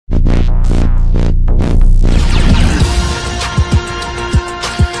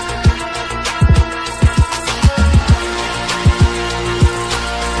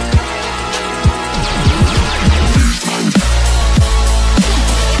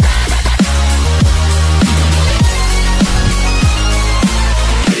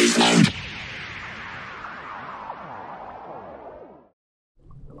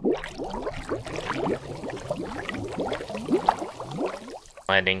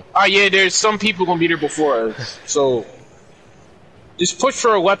landing. Oh yeah, there's some people gonna be there before us, so just push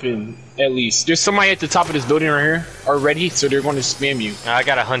for a weapon at least. There's somebody at the top of this building right here already, so they're going to spam you. I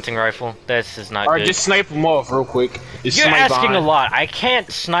got a hunting rifle. This is not good. good. Just snipe them off real quick. You're asking a lot. I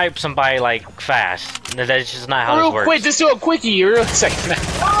can't snipe somebody like fast. That's just not how this works. Real quick, just do a quickie. Real second.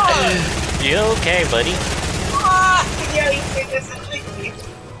 You okay, buddy? Yeah, you think this is quickie.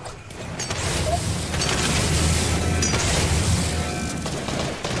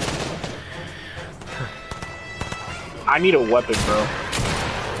 I need a weapon, bro.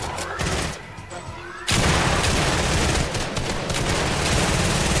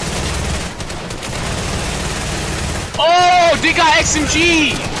 Oh, they got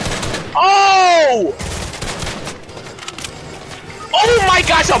XMG! Oh! Oh my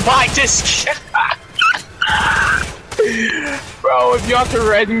gosh, a bot just... Bro, if y'all can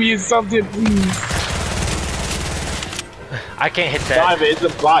res me or something, please. I can't hit that. Dive it, it's a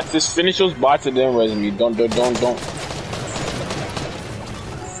bot. Just finish those bots and then res me. Don't.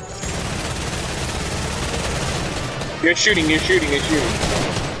 You're shooting. I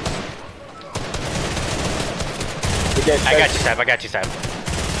got you, Sab.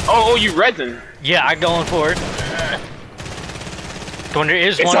 Oh, you resin. Yeah, I'm going for it. When there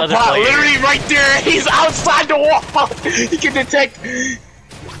is one other player. player. Literally right there. He's outside the wall. He can detect.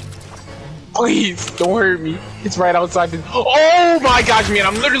 Please, don't hurt me. It's right outside the... Oh my gosh, man.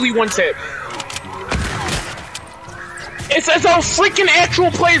 I'm literally one tap. It's a freaking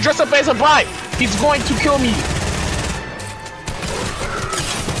actual player dressed up as a bot. He's going to kill me.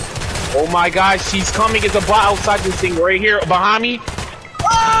 Oh my gosh, he's coming as a bot outside this thing right here behind me.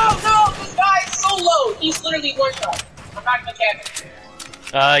 Oh no, this guy is so low. He's literally one shot. I'm not gonna cap it.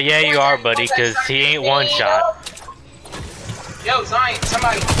 Yeah, you are, buddy, because he ain't one shot. Yo, Zion,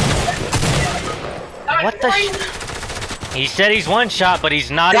 somebody. What the? He said he's one shot, but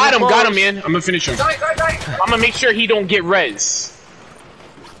he's not. Got him, man. I'm gonna finish him. Zion. I'm gonna make sure he don't get res.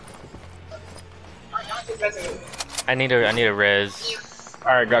 I need a res.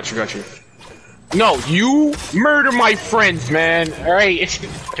 Alright, got you. No, you murder my friends, man. Alright.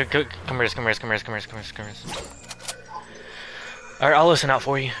 Come here. Alright, I'll listen out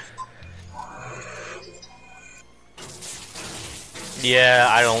for you. Yeah,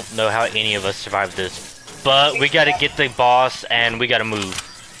 I don't know how any of us survived this. But we gotta get the boss and we gotta move.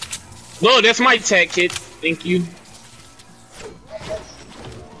 No, that's my tech kit. Thank you.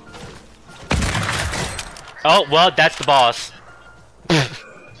 Oh, well, that's the boss.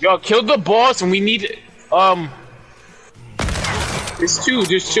 Yo, kill the boss and we need there's two.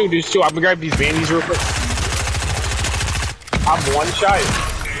 I'm gonna grab these bandies real quick. I'm one shot.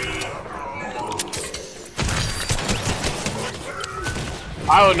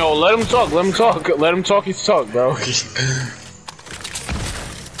 I don't know, let him talk his talk, bro.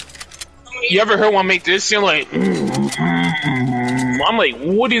 You ever heard one make this sound like I'm like,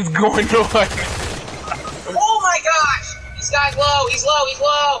 what is going on? Oh my gosh! This guy's low, he's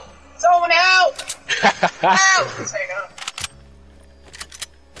low! Someone help! Help!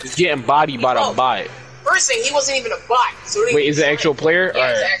 He's getting bodied by the bot. First thing, he wasn't even a bot. So wait, is it an actual player?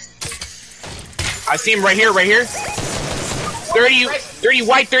 Yeah, right. I see him right here. 30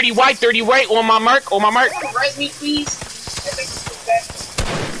 white, 30 right on my mark. Res me, please.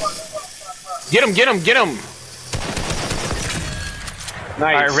 Get him.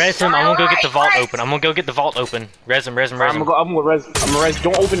 Nice. Alright, res him. I'm gonna go get the vault open. Res him. I'm gonna res.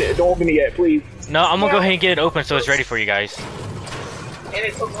 Don't open it yet, please. No, I'm gonna go ahead and get it open so it's ready for you guys. And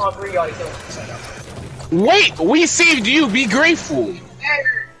it took all three y'all to kill him. Wait, we saved you. Be grateful.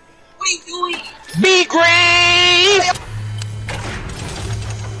 What are you doing? Be great.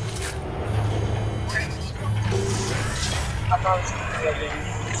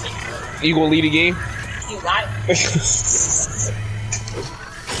 You gonna lead the game? You not?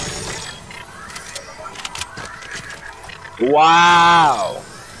 Wow,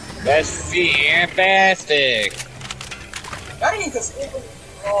 that's fantastic.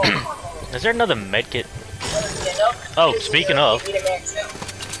 Is there another medkit? Oh, speaking of.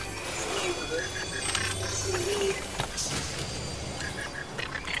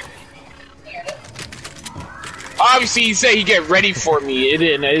 Obviously, he said he'd get ready for me. It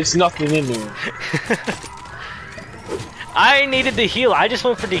didn't. There's nothing in there. I needed the heal. I just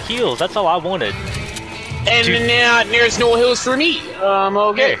went for the heals. That's all I wanted. And now there's no heals for me.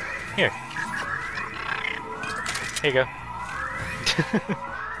 Okay. Here. Here you go.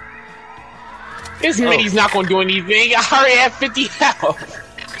 This mini's not gonna do anything. I already have 50 health.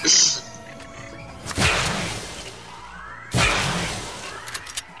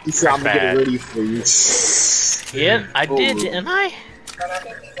 He said I'm gonna get ready for you. Yeah, I did, didn't I?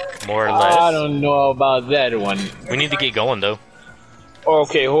 More or I less. don't know about that one. We need to get going though.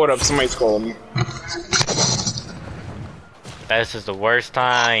 Okay, hold up. Somebody's calling me. This is the worst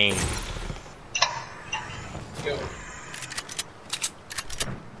time. Yo.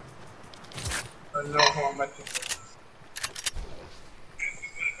 I know how much.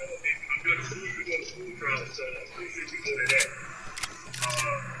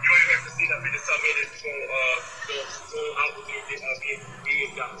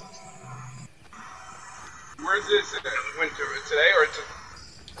 Where's this winter? Today or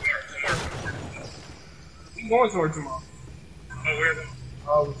tomorrow? We going somewhere tomorrow. Oh, where?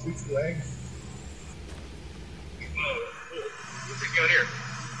 Oh, with Six Flags. Oh, cool. What's it going here?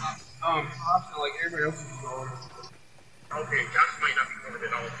 Option like everybody else is going. Okay, Josh might not be going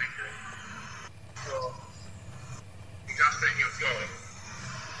at all, think you. So, Josh said he was going.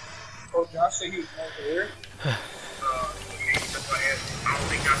 Oh, Josh said he was going to where? Okay, that's why I asked. I don't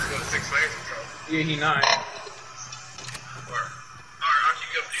think Josh is going to Six Flags or so. Yeah, he not. Alright, I'll keep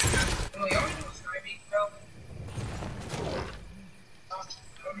you updated. Oh, y'all doing sniping, bro?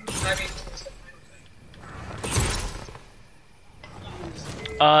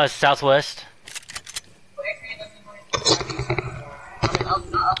 Southwest.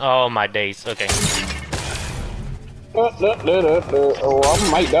 Oh my days. Okay. Oh,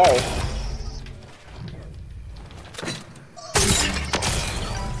 I might die.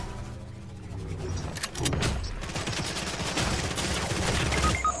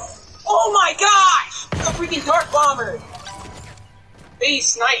 Oh my gosh! A freaking dart bomber!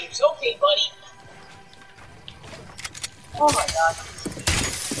 Base snipes. Okay, buddy. Oh my god.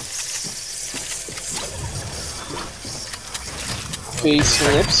 Face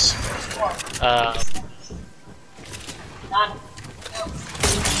slips.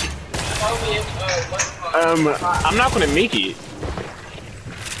 I'm not gonna make it.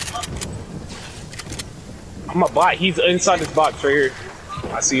 I'm a bot. He's inside this box right here.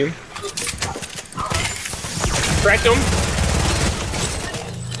 I see him. Cracked him.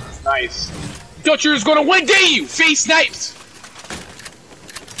 Nice. Thought you was gonna win, dare you? Face snipes.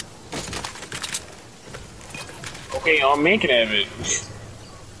 Okay, I'm making of it.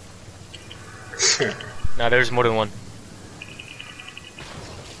 No, there's more than one.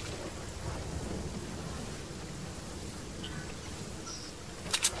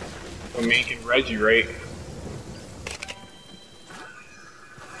 I'm making Reggie, right?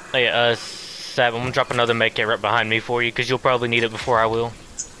 Hey, Sab, I'm gonna drop another medkit right behind me for you, because you'll probably need it before I will.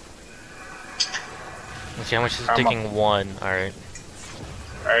 Let's see, how much is it ticking? One. Alright.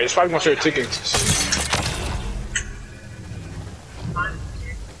 Alright, it's probably gonna start ticking.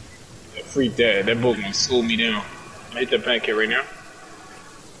 Freak that. That book gonna slow me down. I hit that pancake right now.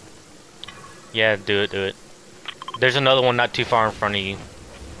 Yeah, do it, do it. There's another one not too far in front of you.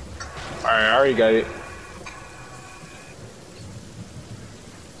 Alright, I already got it.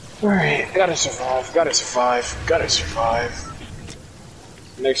 Alright, gotta survive, gotta survive, gotta survive.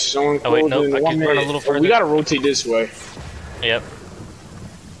 Next zone Oh wait, nope, in I 1 can minute. run a little further. We gotta rotate this way. Yep.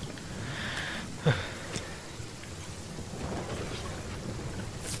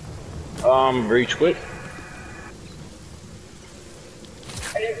 Reach quit.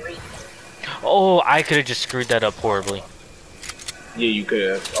 I didn't read. Oh, I could have just screwed that up horribly. Yeah, you could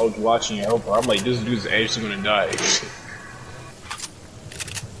have. I was watching your helper. I'm like, this dude's actually gonna die.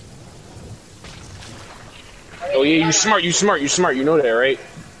 Oh yeah, you smart, you smart, you smart. You know that, right?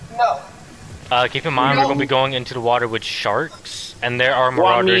 No. Keep in mind, we're gonna be going into the water with sharks, and there are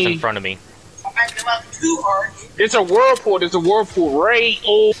marauders in front of me. I'm backing them up too hard. There's a whirlpool. There's a whirlpool right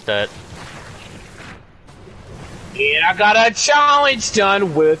over. That. And I got a challenge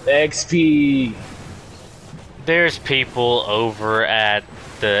done with XP. There's people over at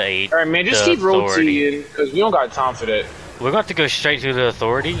the Alright, man, just keep rotating, because we don't got time for that. We're going to have to go straight to the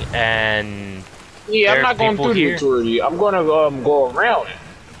authority, and Yeah, I'm not going through the authority. I'm gonna go around it.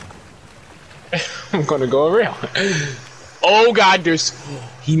 I'm gonna go around. Oh god,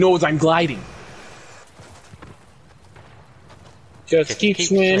 he knows I'm gliding. Just keep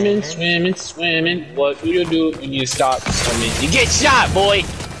swimming, swimming, swimming. What do you do when you stop swimming? You get shot, boy!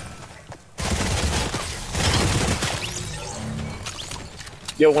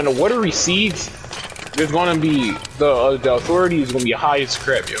 Yo, when the water recedes, there's gonna be, the authority is gonna be high as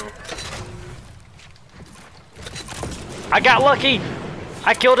crap, yo. I got lucky!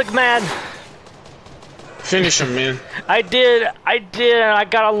 I killed a man! Finish him, man. I did! I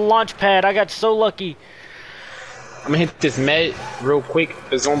got a launch pad, I got so lucky. I'm gonna hit this med real quick.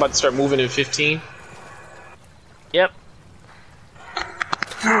 The zone about to start moving in 15. Yep. Oh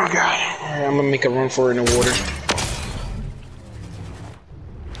god. Alright, I'm gonna make a run for it in the water.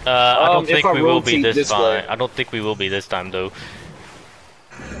 I don't think we will be this time. way. I don't think we will be this time, though.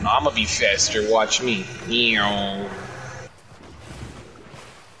 I'm gonna be faster. Watch me.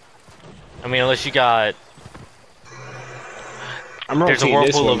 I mean, unless you got. There's a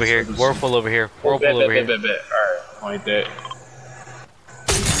whirlpool over here. Whirlpool over here. Whirlpool over here. Alright, like that.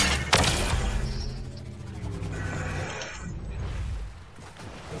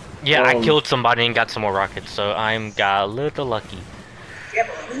 Yeah, I killed somebody and got some more rockets, so I'm got a little lucky.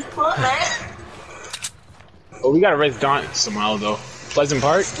 Oh, we got a resident somehow though. Pleasant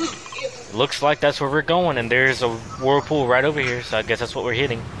Park? Looks like that's where we're going, and there's a whirlpool right over here, so I guess that's what we're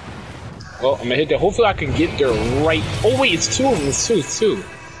hitting. Well, I'm gonna hit there. Hopefully I can get there right. Oh wait, it's two of them. It's two.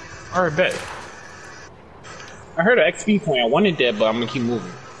 Alright, bet. I heard an XP point. I wanted that, but I'm gonna keep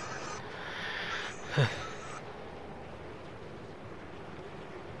moving.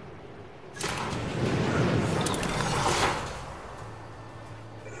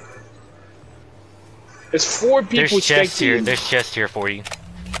 There's 4 people. There's chests here. There's chests here for you.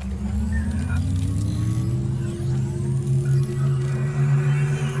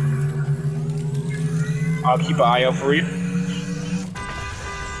 I'll keep an eye out for you.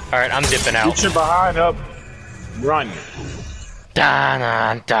 Alright, I'm dipping out. Get your behind up. Run.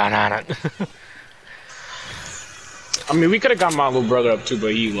 Da-na. I mean, we could have got my little brother up too,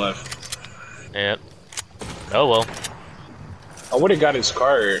 but he left. Yep. Oh well. I would have got his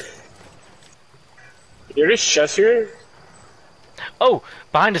car. There's chest here? Oh!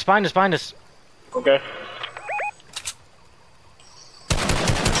 Behind us, behind us, behind us! Okay.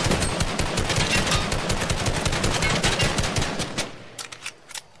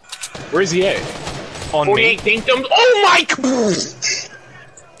 Where's he at? On me. Oh my god!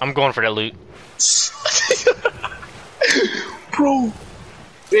 I'm going for that loot. Bro.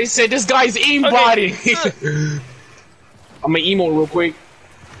 They said this guy's aimbotting. I'm gonna emote real quick.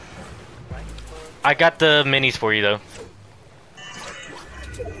 I got the minis for you, though.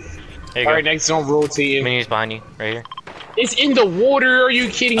 There you go. Alright, next zone rotating. Minis behind you, right here. It's in the water, are you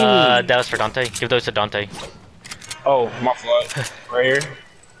kidding me? That was for Dante. Give those to Dante. Oh, my fault. Right here.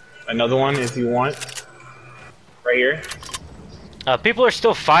 Another one if you want. Right here. People are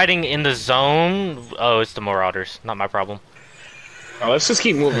still fighting in the zone. Oh, it's the Marauders. Not my problem. Now, let's just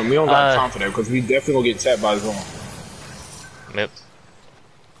keep moving. We don't got time for that because we definitely gonna get tapped by the zone. Yep.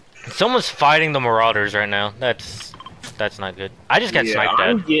 Someone's fighting the Marauders right now. That's not good. I just got sniped at.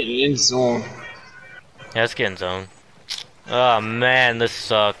 I'm getting in zone. Yeah, let's get in zone. Oh man, this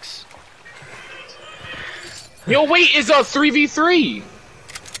sucks. Yo, wait, it's a 3v3.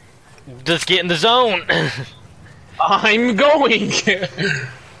 Just get in the zone. I'm going.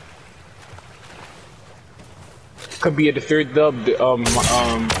 Could be at the 3rd dub.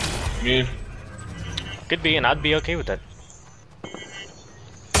 Man. Could be, and I'd be okay with that.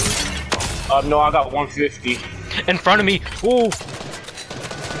 No, I got 150. In front of me. Ooh.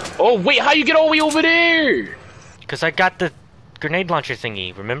 Oh wait, how you get all the way over there? Cause I got the grenade launcher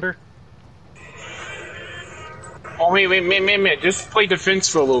thingy. Remember? Oh wait. Just play defense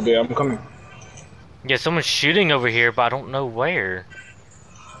for a little bit. I'm coming. Yeah, someone's shooting over here, but I don't know where.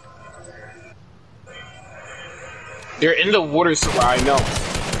 They're in the water somewhere. I know.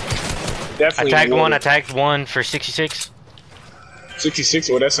 Definitely. I tagged one for 66. 66.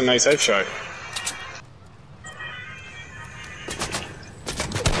 Oh, that's a nice headshot.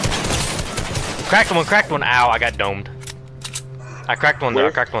 Cracked one. Ow, I got domed. I cracked one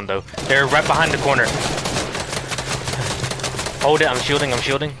though. They're right behind the corner. Hold it, I'm shielding. I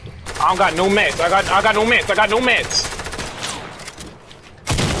don't got no mats. I got no mats.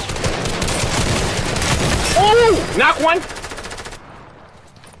 Oh! Knock one!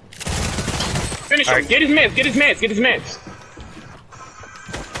 Finish him. Right. Get his mats.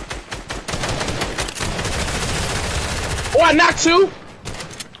 Oh, I knocked 2!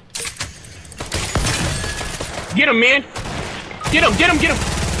 Get him, man! Get him!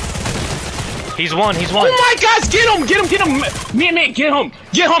 He's one. Oh my gosh, get him! Man, get him!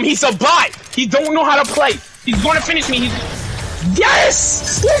 He's a bot! He don't know how to play! He's gonna finish me!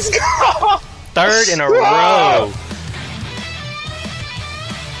 Yes! Let's go! 3rd in a row!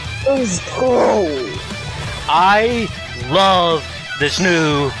 Let's go! I love this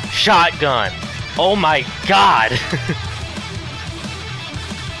new shotgun. Oh my god!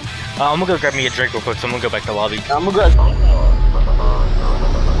 I'm gonna go grab me a drink real quick, so I'm gonna go back to the lobby. I'm gonna grab...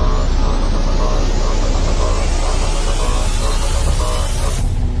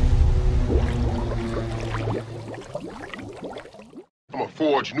 I'ma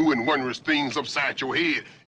forge new and wondrous things upside your head.